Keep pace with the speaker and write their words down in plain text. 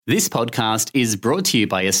This podcast is brought to you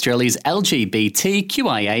by Australia's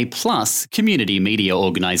LGBTQIA+ community media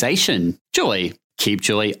organisation, Joy. Keep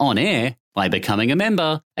Joy on air by becoming a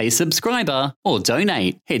member, a subscriber, or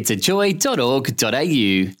donate. Head to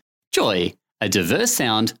joy.org.au. Joy, a diverse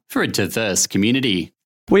sound for a diverse community.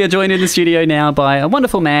 We are joined in the studio now by a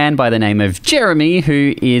wonderful man by the name of Jeremy,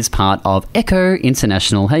 who is part of Echo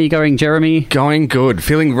International. How are you going, Jeremy? Going good.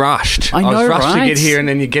 Feeling rushed. I was rushed right? to get here, and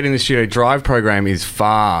then you get in the studio. Drive program is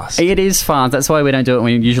fast. It is fast. That's why we don't do it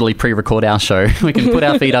when we usually pre-record our show. We can put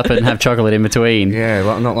our feet up and have chocolate in between. Yeah,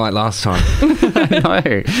 well, not like last time. No.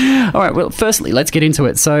 All right, well, firstly, let's get into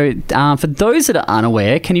it. So, for those that are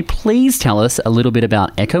unaware, can you please tell us a little bit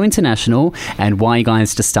about Echo International and why you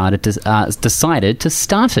guys decided to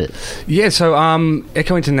start it? Yeah, so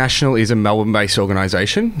Echo International is a Melbourne-based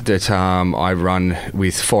organisation that I run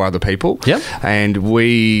with 4 other people. Yep. And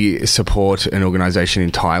we support an organisation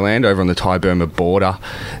in Thailand over on the Thai-Burma border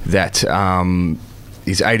that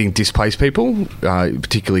is aiding displaced people,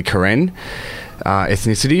 particularly Karen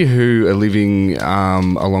ethnicity, who are living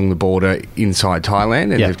along the border inside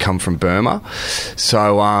Thailand and have come from Burma.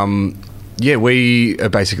 So yeah,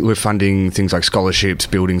 we're funding things like scholarships,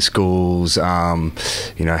 building schools,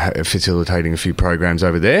 facilitating a few programs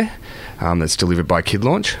over there. That's delivered by Kid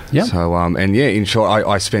Launch. Yep. So, in short,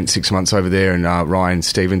 I spent 6 months over there, and Ryan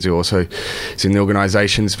Stevens, who also is in the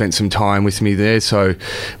organisation, spent some time with me there. So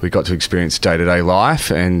we got to experience day-to-day life,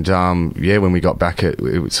 and when we got back,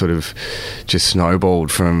 it sort of just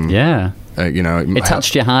snowballed from... Yeah. It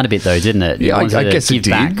touched your heart a bit, though, didn't it? Yeah, I guess it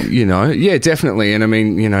did. Back. Yeah, definitely. And I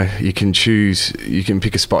mean, you can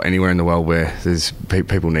pick a spot anywhere in the world where there's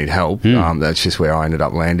people need help. That's just where I ended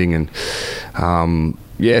up landing, and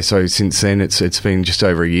so since then it's been just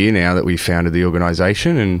over a year now that we founded the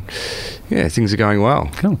organisation, and things are going well.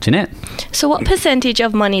 Cool. Jeanette. So what percentage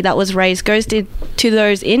of money that was raised goes to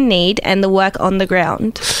those in need and the work on the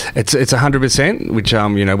ground? It's 100%, which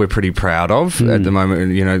we're pretty proud of at the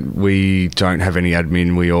moment. We don't have any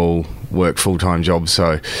admin. We all work full-time jobs,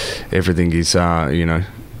 so everything is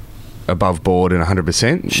above board and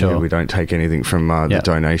 100%. Sure. We don't take anything from the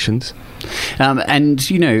donations. And,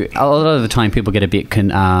 a lot of the time people get a bit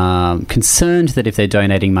concerned that if they're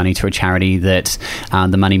donating money to a charity that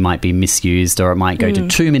the money might be misused, or it might go to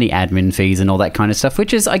too many admin fees and all that kind of stuff,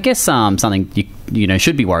 which is, I guess, something you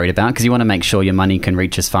should be worried about, because you want to make sure your money can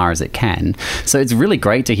reach as far as it can. So it's really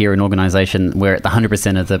great to hear an organisation where the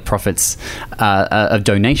 100% of the profits of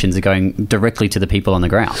donations are going directly to the people on the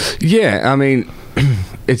ground. Yeah, I mean,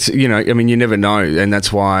 it's, you never know, and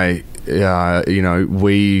that's why...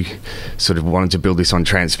 we sort of wanted to build this on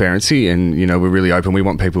transparency, and we're really open. We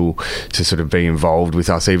want people to sort of be involved with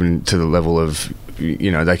us, even to the level of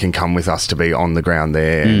they can come with us to be on the ground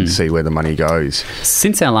there and see where the money goes.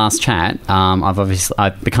 Since our last chat,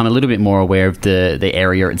 I've become a little bit more aware of the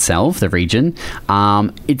area itself, the region.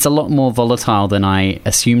 It's a lot more volatile than I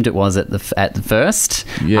assumed it was at the first.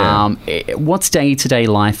 Yeah. What's day-to-day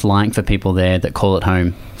life like for people there that call it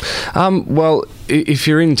home? Well, if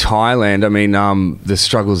you're in Thailand, I mean, the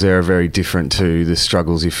struggles there are very different to the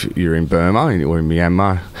struggles if you're in Burma or in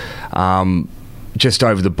Myanmar. Just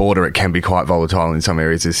over the border, it can be quite volatile in some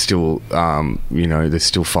areas. There's still, there's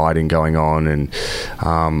still fighting going on, and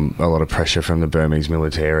a lot of pressure from the Burmese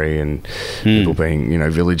military, and people being,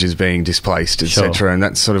 villages being displaced, etc. Sure. And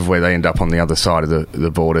that's sort of where they end up on the other side of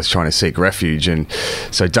the borders, trying to seek refuge. And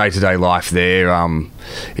so day-to-day life there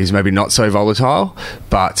is maybe not so volatile,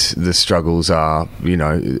 but the struggles are,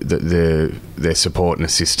 their support and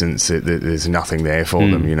assistance, there's nothing there for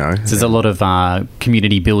them, So there's a lot of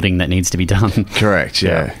community building that needs to be done. Correct,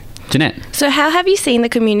 yeah. Jeanette. So how have you seen the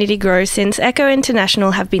community grow since Echo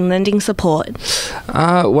International have been lending support?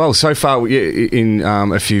 Well, so far in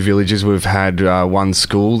a few villages we've had one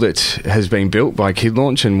school that has been built by Kid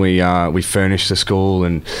Launch, and we furnished the school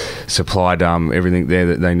and supplied everything there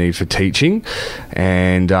that they need for teaching.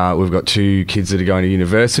 And we've got 2 kids that are going to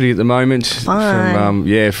university at the moment.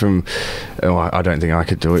 Fun. I don't think I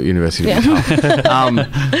could do it. University would be tough.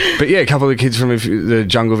 But a couple of kids from the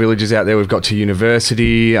jungle villages out there we've got to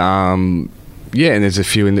university. And there's a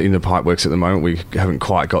few in the pipeworks at the moment we haven't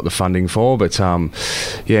quite got the funding for, but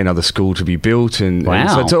another school to be built, and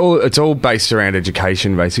so it's all based around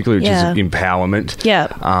education basically, which is empowerment. Yeah.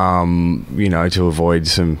 To avoid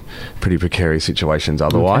some pretty precarious situations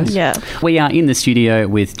otherwise. Okay. Yeah. We are in the studio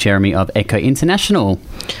with Jeremy of Echo International.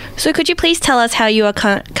 So could you please tell us how you are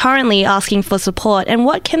currently asking for support, and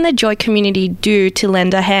what can the Joy community do to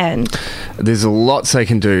lend a hand? There's lots they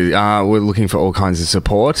can do. We're looking for all kinds of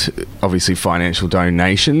support. Obviously, financial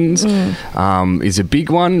donations is a big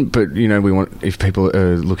one, but we want, if people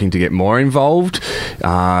are looking to get more involved,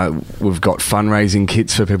 we've got fundraising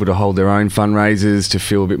kits for people to hold their own fundraisers to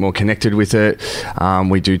feel a bit more connected with it.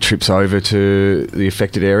 We do trips over to the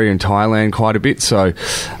affected area in Thailand quite a bit, so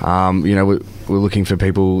we're looking for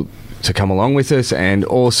people to come along with us, and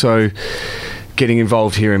also getting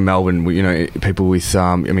involved here in Melbourne. People with, you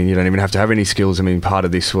don't even have to have any skills. Part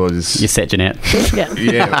of this was... You're set, Jeanette.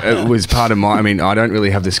 Yeah, it was part of my... I don't really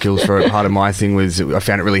have the skills for it. Part of my thing was I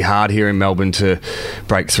found it really hard here in Melbourne to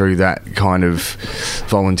break through that kind of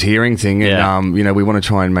volunteering thing. And, we want to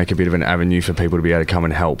try and make a bit of an avenue for people to be able to come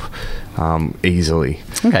and help easily.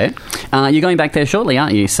 Okay. You're going back there shortly,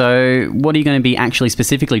 aren't you? So what are you going to be actually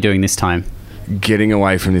specifically doing this time? Getting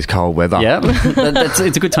away from this cold weather. Yeah, it's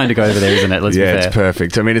a good time to go over there, isn't it? Let's be fair. It's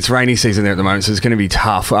perfect. It's rainy season there at the moment, so it's going to be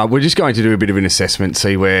tough. We're just going to do a bit of an assessment,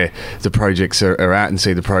 see where the projects are at and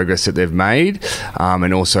see the progress that they've made,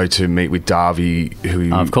 and also to meet with Darby,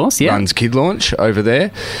 who runs Kid Launch over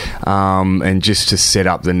there, and just to set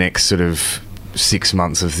up the next sort of 6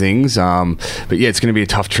 months of things. But it's going to be a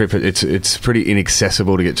tough trip. It's pretty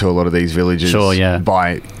inaccessible to get to a lot of these villages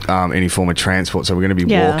by any form of transport, so we're going to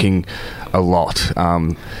be walking a lot.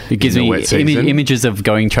 It gives me images of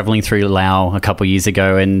travelling through Laos a couple of years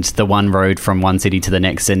ago, and the one road from one city to the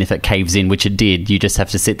next, and if it caves in, which it did, you just have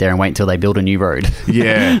to sit there and wait until they build a new road.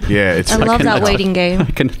 I love that waiting game. I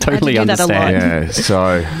can totally understand. Yeah,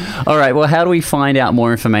 so all right, well, how do we find out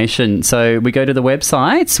more information? So we go to the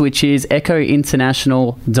website, which is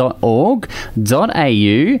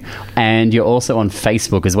echointernational.org.au, and you're also on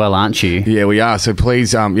Facebook as well, aren't you? Yeah, we are. So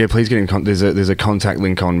please please get in contact. There's a contact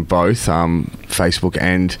link on both Facebook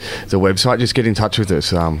and the website. Just get in touch with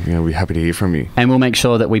us. We're happy to hear from you. And we'll make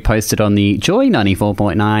sure that we post it on the Joy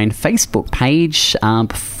 94.9 Facebook page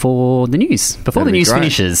before the news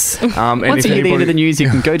finishes. Once you hear the end of the news, you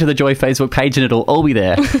can go to the Joy Facebook page and it'll all be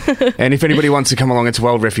there. And if anybody wants to come along, it's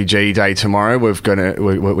World Refugee Day tomorrow.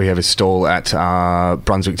 We have a stall at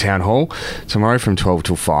Brunswick Town Hall tomorrow from 12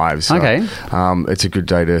 till 5. So, okay. It's a good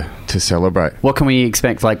day to celebrate. What can we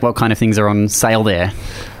expect? What kind of things are on sale there?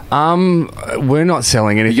 We're not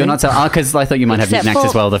selling anything. You're not selling... because I thought you might have knickknacks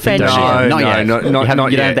as well. No, not yet. You don't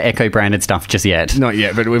have the Echo branded stuff just yet. Not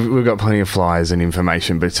yet, but we've got plenty of flyers and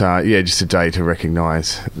information. But just a day to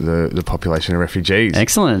recognise the population of refugees.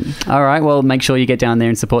 Excellent. All right, well, make sure you get down there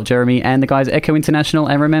and support Jeremy and the guys at Echo International.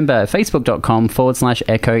 And remember,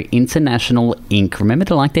 facebook.com/Echo International Inc. Remember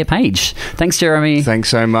to like their page. Thanks, Jeremy. Thanks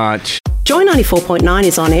so much. Joy 94.9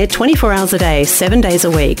 is on air 24 hours a day, 7 days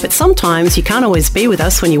a week. But sometimes you can't always be with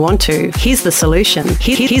us when you want to. Here's the solution.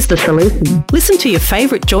 Here's the solution. Listen to your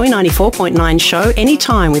favourite Joy 94.9 show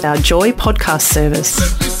anytime with our Joy podcast service.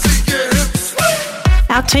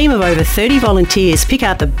 Our team of over 30 volunteers pick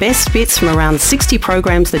out the best bits from around 60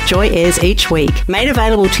 programs that Joy airs each week, made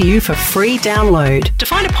available to you for free download. To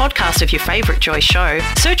find a podcast of your favourite Joy show,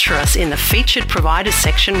 search for us in the featured providers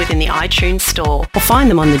section within the iTunes store, or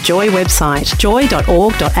find them on the Joy website,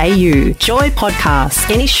 joy.org.au. Joy Podcasts.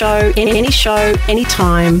 Any show,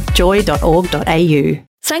 anytime, joy.org.au.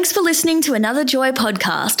 Thanks for listening to another Joy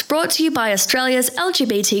podcast brought to you by Australia's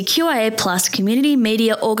LGBTQIA+ community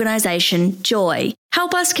media organisation, Joy.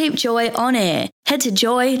 Help us keep Joy on air. Head to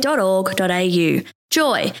joy.org.au.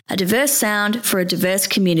 Joy, a diverse sound for a diverse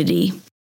community.